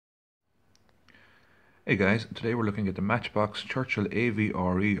Hey guys, today we're looking at the Matchbox Churchill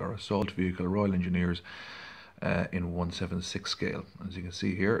A.V.R.E or Assault Vehicle Royal Engineers in 1/7/6 scale. As you can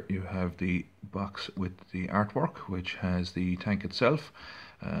see here, you have the box with the artwork, which has the tank itself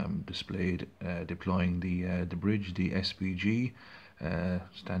displayed, deploying the bridge, the SPG.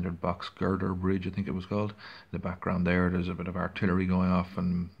 Standard box girder bridge, I think it was called. In the background there's a bit of artillery going off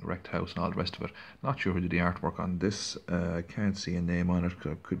and wrecked house and all the rest of it. Not sure who did the artwork on this. I can't see a name on it.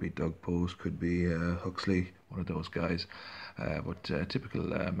 Could be Doug Post, could be Huxley, one of those guys. But typical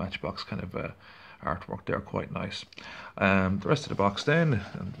Matchbox kind of artwork there, quite nice. The rest of the box then,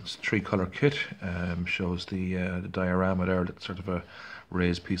 this 3-color kit, shows the diorama there, that's sort of a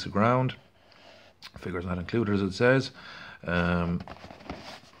raised piece of ground. Figures not included, as it says.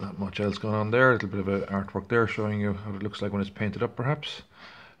 Not much else going on there. A little bit of artwork there showing you how it looks like when it's painted up, perhaps.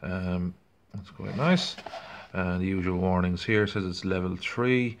 That's quite nice. The usual warnings here says it's level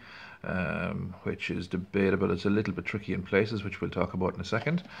 3, which is debatable. It's a little bit tricky in places, which we'll talk about in a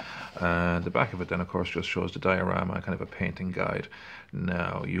second. The back of it then, of course, just shows the diorama, kind of a painting guide.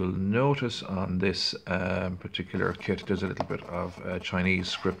 Now, you'll notice on this particular kit, there's a little bit of Chinese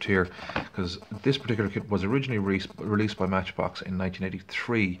script here, because this particular kit was originally released by Matchbox in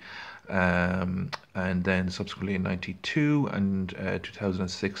 1983, and then subsequently in 92 and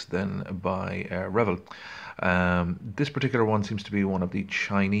 2006 then by Revell. This particular one seems to be one of the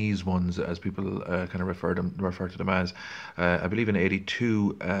Chinese ones, as people kind of refer to them as. I believe in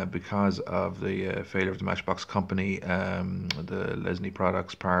 82, because of the failure of the Matchbox company, the Lesney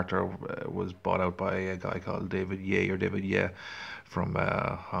Products part was bought out by a guy called David Ye from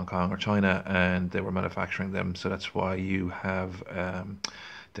Hong Kong or China, and they were manufacturing them. So that's why you have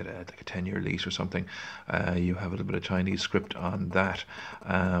did like a 10-year lease or something. You have a little bit of Chinese script on that,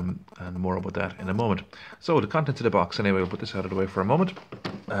 and more about that in a moment. So the contents of the box, anyway, we'll put this out of the way for a moment.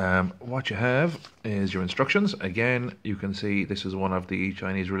 What you have is your instructions. Again, you can see this is one of the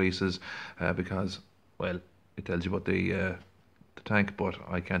Chinese releases, because, well, it tells you about the tank, but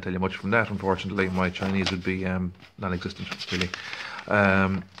I can't tell you much from that, unfortunately. My Chinese would be non-existent, really.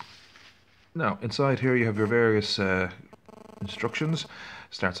 Now, inside here you have your various instructions.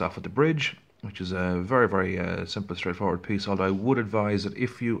 Starts off with the bridge, which is a very simple, straightforward piece, although I would advise that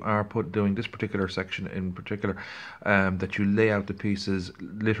if you are doing this particular section in particular, that you lay out the pieces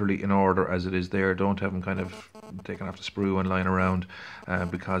literally in order as it is there. Don't have them kind of taken off the sprue and lying around,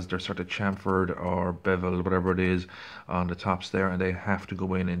 because they're sort of chamfered or beveled, whatever it is, on the tops there, and they have to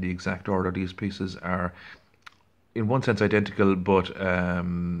go in the exact order. These pieces are in one sense identical, but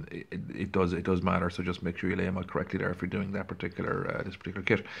it does matter, so just make sure you lay them out correctly there if you're doing that particular this particular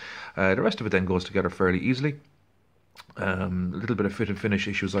kit. The rest of it then goes together fairly easily. A little bit of fit and finish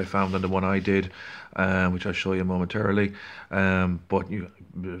issues I found on the one I did, which I'll show you momentarily, but you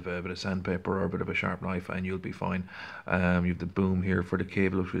have a bit of sandpaper or a bit of a sharp knife and you'll be fine. You have the boom here for the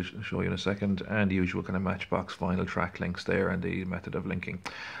cable, which I'll show you in a second, and the usual kind of Matchbox vinyl track links there and the method of linking.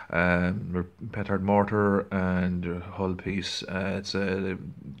 Petard mortar and hull piece. It's the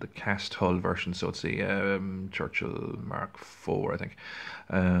cast hull version, so it's the Churchill Mark IV, I think.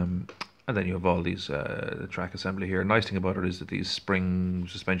 And then you have all these the track assembly here. Nice thing about it is that these spring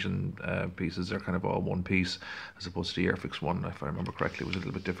suspension pieces are kind of all one piece, as opposed to the Airfix one, if I remember correctly, was a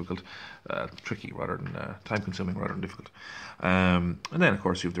little bit difficult, tricky rather than time-consuming rather than difficult. And then, of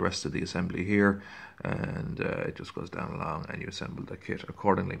course, you have the rest of the assembly here, and it just goes down along, and you assemble the kit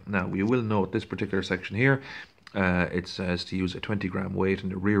accordingly. Now, you will note this particular section here. It says to use a 20-gram weight in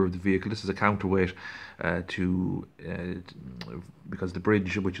the rear of the vehicle. This is a counterweight because the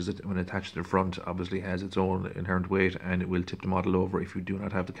bridge, which is when attached to the front, obviously has its own inherent weight, and it will tip the model over if you do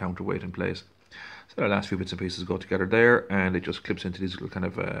not have the counterweight in place. So the last few bits and pieces go together there, and it just clips into these little kind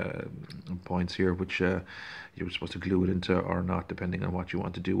of points here, which you're supposed to glue it into or not, depending on what you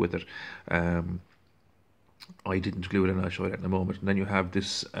want to do with it. I didn't glue it in, I'll show you that in a moment. And then you have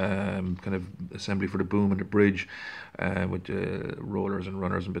this kind of assembly for the boom and the bridge, with rollers and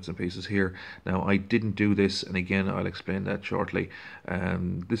runners and bits and pieces here. Now, I didn't do this, and again, I'll explain that shortly.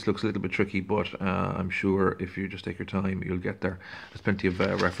 This looks a little bit tricky, but I'm sure if you just take your time, you'll get there. There's plenty of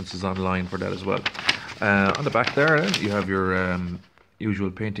references online for that as well. On the back there, you have your usual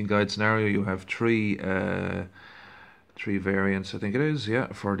painting guide scenario. You have three variants, I think it is, yeah,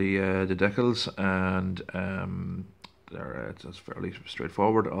 for the decals, and it's fairly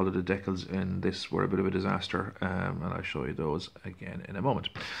straightforward. All of the decals in this were a bit of a disaster, and I'll show you those again in a moment.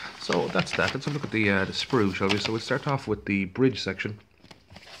 So that's that. Let's have a look at the sprue, shall we? So we'll start off with the bridge section,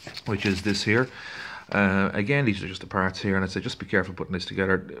 which is this here. Again, these are just the parts here, and I say just be careful putting this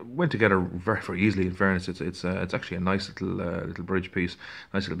together. It went together very, very easily. In fairness, it's actually a nice little bridge piece,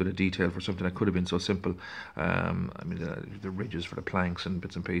 nice little bit of detail for something that could have been so simple. I mean, the ridges for the planks and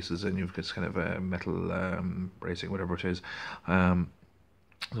bits and pieces, and you've this kind of metal bracing, whatever it is.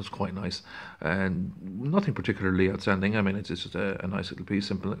 It's quite nice, and nothing particularly outstanding. I mean, it's just a nice little piece,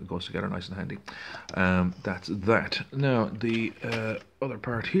 simple. It goes together nice and handy. That's that. Now, the other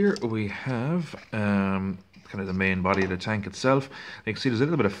part here we have kind of the main body of the tank itself. You can see there's a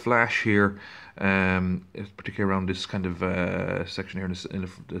little bit of flash here, particularly around this kind of section here in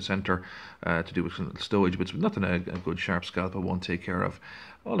the center, to do with some little stowage bits, but nothing a good sharp scalpel won't take care of.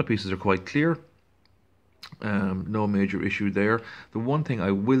 All the pieces are quite clear. No major issue there. The one thing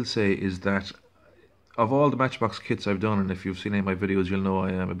I will say is that of all the Matchbox kits I've done, and if you've seen any of my videos, you'll know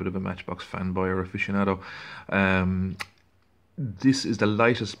I am a bit of a Matchbox fanboy or aficionado. This is the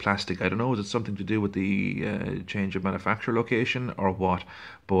lightest plastic. I don't know, is it something to do with the change of manufacturer location or what,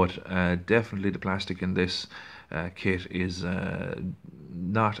 but definitely the plastic in this kit is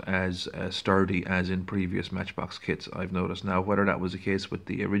not as sturdy as in previous Matchbox kits, I've noticed. Now, whether that was the case with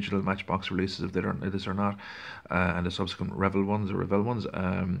the original Matchbox releases of this or not, and the subsequent Revell ones,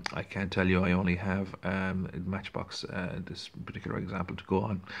 I can't tell you. I only have Matchbox, this particular example, to go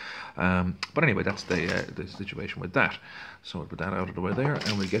on. But anyway, that's the situation with that. So we'll put that out of the way there,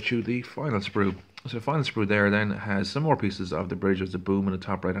 and we'll get you the final sprue. So the final sprue there then has some more pieces of the bridge. There's the boom in the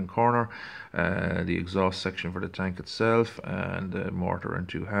top right hand corner, the exhaust section for the tank itself, and the mortar in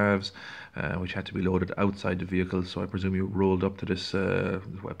 2 halves, which had to be loaded outside the vehicle. So I presume you rolled up to this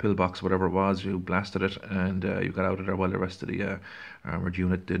pillbox, whatever it was, you blasted it, and you got out of there while the rest of the armoured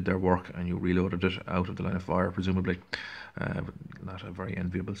unit did their work, and you reloaded it out of the line of fire, presumably. Not a very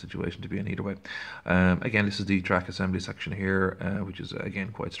enviable situation to be in either way. Again, this is the track assembly section here, which is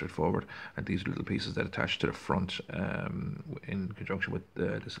again quite straightforward, and these little pieces that attach to the front in conjunction with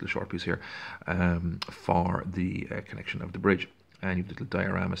this little short piece here for the connection of the bridge. And you've a little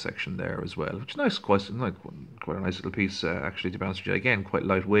diorama section there as well, which is nice, quite a nice little piece actually, to be honest with you. Again, quite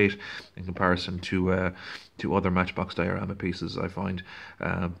lightweight in comparison to other Matchbox diorama pieces, I find,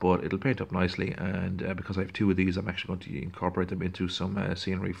 but it'll paint up nicely, and because I have 2 of these, I'm actually going to incorporate them into some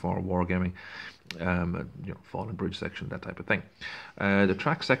scenery for wargaming, fallen bridge section, that type of thing. The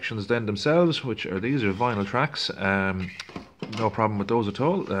track sections then themselves, which are these are vinyl tracks, no problem with those at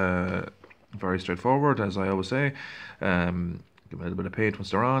all. Very straightforward, as I always say. Give them a little bit of paint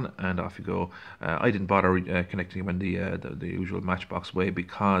once they're on, and off you go. I didn't bother connecting them in the usual Matchbox way,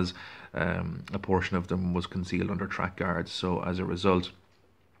 because a portion of them was concealed under track guards. So as a result,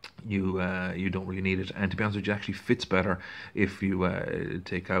 you don't really need it, and to be honest with you, it actually fits better if you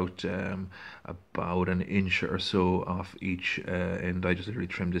take out about an inch or so off each end. I just literally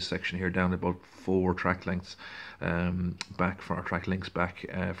trimmed this section here down about 4 track lengths back, for our track links back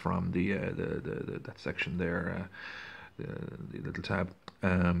from that section there. The little tab,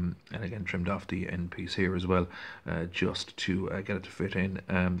 and again trimmed off the end piece here as well, just to get it to fit in.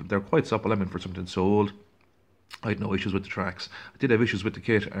 They're quite supple. I mean, for something so old, I had no issues with the tracks. I did have issues with the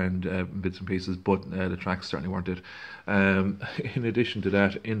kit and bits and pieces, but the tracks certainly weren't it. In addition to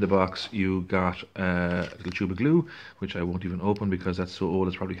that, in the box you got a little tube of glue, which I won't even open because that's so old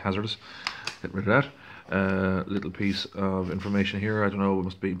it's probably hazardous. Get rid of that. Little piece of information here. I don't know, it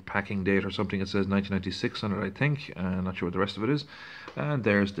must be packing date or something. It says 1996 on it, I think. Not sure what the rest of it is. And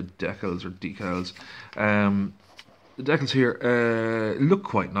there's the decals or decals. The decals here look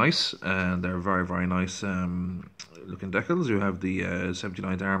quite nice, and they're very, very nice looking decals. You have the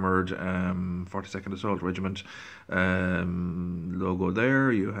 79th Armoured 42nd Assault Regiment logo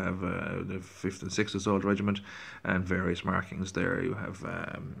there. You have the 5th and 6th Assault Regiment, and various markings there. You have,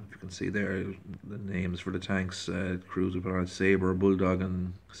 you can see there, the names for the tanks. Crews we put on Sabre, Bulldog,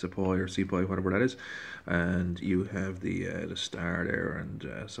 and Sepoy or Sepoy, whatever that is. And you have the star there,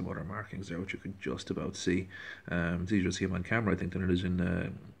 and some other markings there, which you can just about see. It's easier to see them on camera, I think, than it is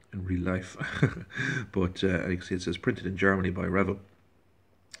in real life. But you can see it says printed in Germany by Revell,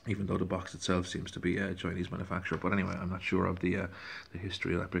 even though the box itself seems to be a Chinese manufacturer. But anyway, I'm not sure of the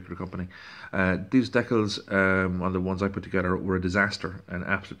history of that particular company. These decals, on the ones I put together, were a disaster, an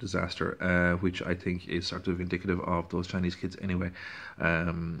absolute disaster, which I think is sort of indicative of those Chinese kids anyway.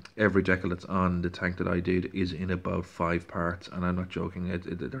 Every decal that's on the tank that I did is in about 5 parts, and I'm not joking.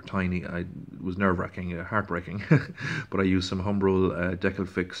 They're tiny. It was nerve-wracking, heartbreaking, but I used some home rule decal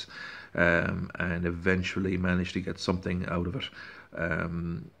fix, and eventually managed to get something out of it.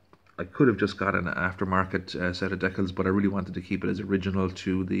 I could have just got an aftermarket set of decals, but I really wanted to keep it as original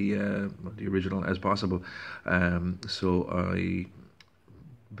to the original as possible. So I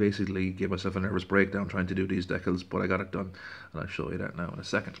basically gave myself a nervous breakdown trying to do these decals, but I got it done, and I'll show you that now in a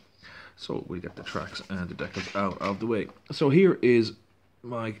second. So we'll get the tracks and the decals out of the way. So here is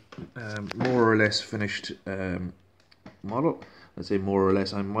my more or less finished model. I'd say more or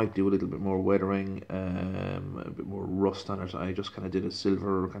less. I might do a little bit more weathering, a bit more rust on it. I just kind of did a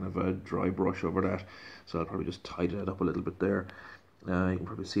silver kind of a dry brush over that, so I'll probably just tidy it up a little bit there. You can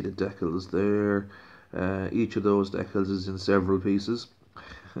probably see the decals there. Each of those decals is in several pieces,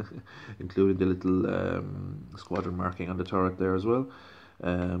 including the little squadron marking on the turret there as well.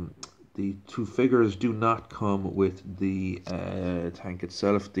 The two figures do not come with the tank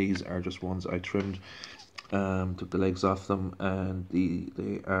itself. These are just ones I trimmed. Took the legs off them, and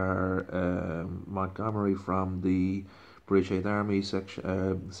they are Montgomery from the British A.V.R.E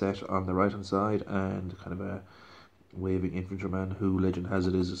section set on the right hand side, and kind of a waving infantryman who legend has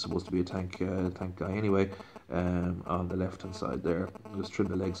it is supposed to be a tank guy anyway, on the left hand side there. Just trim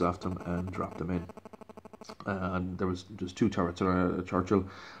the legs off them and drop them in. And there was just two turrets in a Churchill,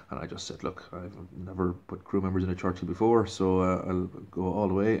 and I just said, look, I've never put crew members in a Churchill before, so I'll go all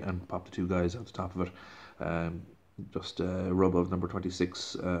the way and pop the two guys out the top of it. Just a rub of number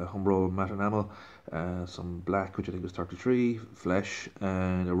 26 Humbrol matte enamel, some black, which I think was 33, flesh,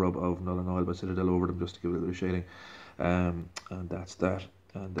 and a rub of Null and Oil by Citadel over them just to give it a little bit of shading. And that's that.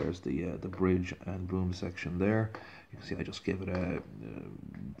 And there's the bridge and boom section there. You can see I just gave it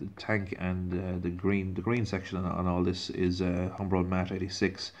the tank, and the green section on all this is Humbrol matte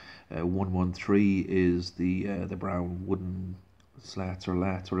 86. 113 is the brown wooden slats or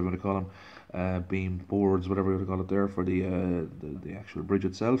lats, whatever you want to call them. Beam boards, whatever you want to call it there, for the actual bridge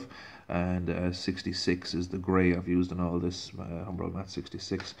itself, and 66 is the grey I've used in all this, Humbrol matte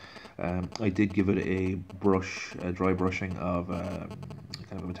 66. I did give it a brush, a dry brushing of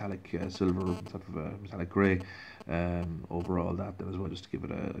kind of a metallic silver, type of a metallic grey, over all that as well, just to give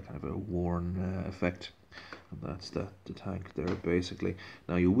it a kind of a worn effect. And that's the tank there basically.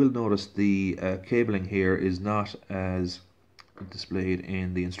 Now you will notice the cabling here is not as displayed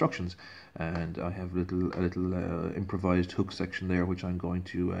in the instructions, and I have a little improvised hook section there, which I'm going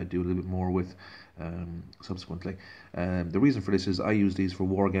to do a little bit more with subsequently. The reason for this is I use these for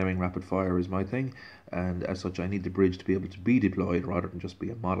wargaming. Rapid fire is my thing, and as such I need the bridge to be able to be deployed rather than just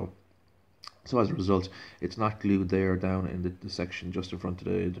be a model. So as a result, it's not glued there down in the section just in front of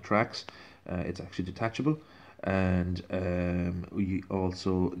the tracks. It's actually detachable, and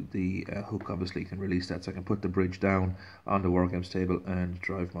also the hook obviously can release that, so I can put the bridge down on the wargames table and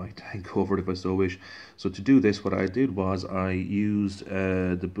drive my tank over it if I so wish. So to do this, what I did was I used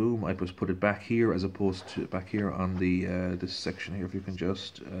the boom. I just put it back here as opposed to back here on the this section here. If you can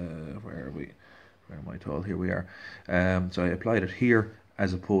just where are we? Where am I at all? Here we are. So I applied it here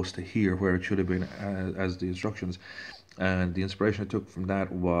as opposed to here where it should have been as the instructions. And the inspiration I took from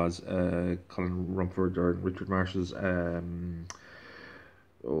that was Colin Rumford or Richard Marsh's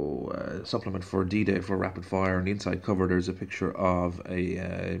supplement for D-Day for Rapid Fire. On the inside cover there's a picture of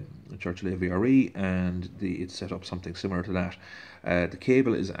a Churchill A.V.R.E, and it's set up something similar to that. The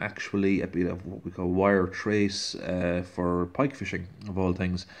cable is actually a bit of what we call wire trace for pike fishing, of all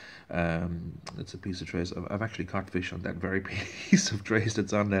things. It's a piece of trace. I've actually caught fish on that very piece of trace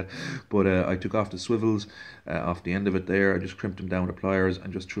that's on that, but I took off the swivels off the end of it there. I just crimped them down with pliers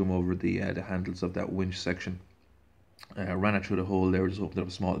and just threw them over the handles of that winch section. Ran it through the hole there, just opened it up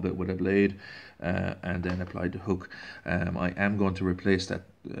a small bit with a blade, and then applied the hook. I am going to replace that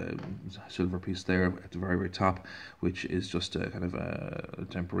silver piece there at the very top, which is just a kind of a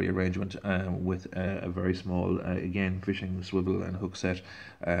temporary arrangement with a very small, again, fishing swivel and hook set.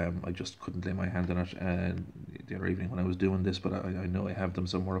 I just couldn't lay my hand on it the other evening when I was doing this, but I know I have them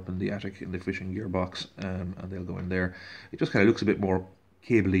somewhere up in the attic in the fishing gear box, and they'll go in there. It just kind of looks a bit more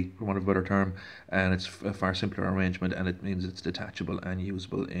cable-y, for want of a better term, and it's a far simpler arrangement, and it means it's detachable and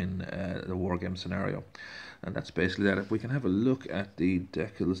usable in the wargame scenario. And that's basically that. If we can have a look at the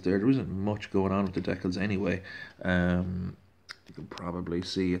decals there isn't much going on with the decals anyway. You can probably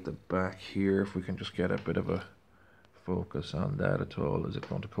see at the back here, if we can just get a bit of a focus on that at all. Is it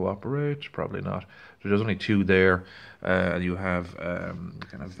going to cooperate? Probably not. So there's only two there, and you have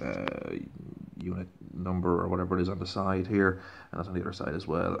kind of unit number or whatever it is on the side here, and that's on the other side as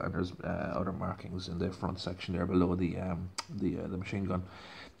well. And there's other markings in the front section there below the machine gun.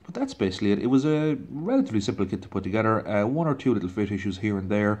 But that's basically it. It was a relatively simple kit to put together. One or two little fit issues here and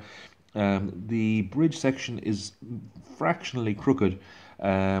there. The bridge section is fractionally crooked,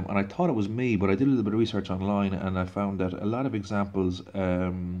 and I thought it was me, but I did a little bit of research online, and I found that a lot of examples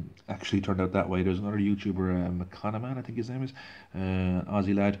actually turned out that way. There's another YouTuber, McConaman, I think his name is,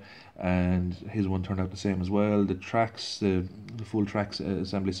 Aussie lad, and his one turned out the same as well. The tracks, the full tracks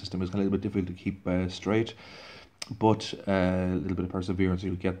assembly system is a little bit difficult to keep straight, but a little bit of perseverance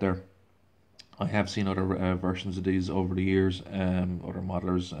you get there. I have seen other versions of these over the years, other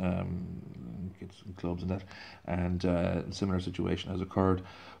modelers, kids and clubs and that, and a similar situation has occurred.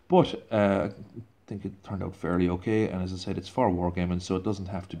 But I think it turned out fairly okay, and as I said, it's for wargaming, so it doesn't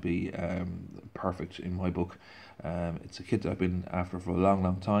have to be perfect in my book. It's a kit that I've been after for a long,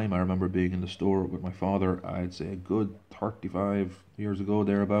 long time. I remember being in the store with my father, I'd say a good 35 years ago,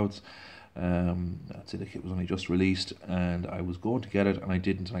 thereabouts. I'd say the kit was only just released, and I was going to get it, and I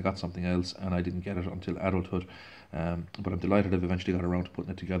didn't, and I got something else, and I didn't get it until adulthood. But I'm delighted I've eventually got around to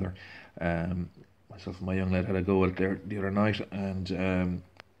putting it together. Myself and my young lad had a go at it there the other night, and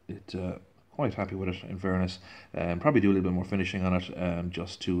quite happy with it, in fairness. Probably do a little bit more finishing on it,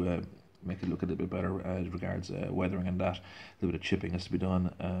 just to make it look a little bit better as regards weathering and that. A little bit of chipping has to be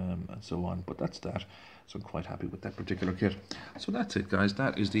done, and so on, but that's that. So I'm quite happy with that particular kit. So that's it, guys.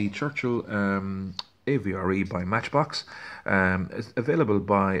 That is the Churchill A.V.R.E by Matchbox. It's available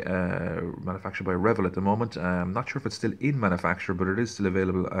by manufactured by Revell at the moment. I'm not sure if it's still in manufacture, but it is still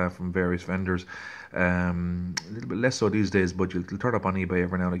available from various vendors. A little bit less so these days, but it'll turn up on eBay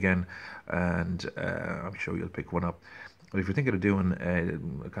every now and again, and I'm sure you'll pick one up. But if you're thinking of doing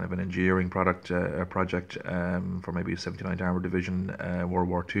a kind of an engineering project for maybe a 79th Armoured Division, World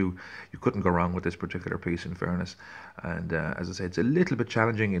War II, you couldn't go wrong with this particular piece, in fairness. And as I say, it's a little bit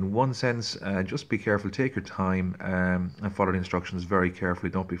challenging in one sense. Just be careful, take your time, and follow the instructions very carefully.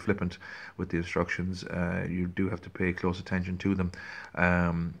 Don't be flippant with the instructions. You do have to pay close attention to them.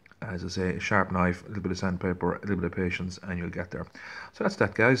 As I say, a sharp knife, a little bit of sandpaper, a little bit of patience, and you'll get there. So that's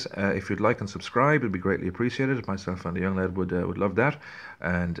that, guys. If you'd like and subscribe, it'd be greatly appreciated. Myself and the young lad would love that.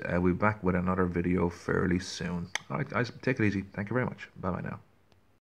 And we'll be back with another video fairly soon. All right, guys, take it easy. Thank you very much. Bye-bye now.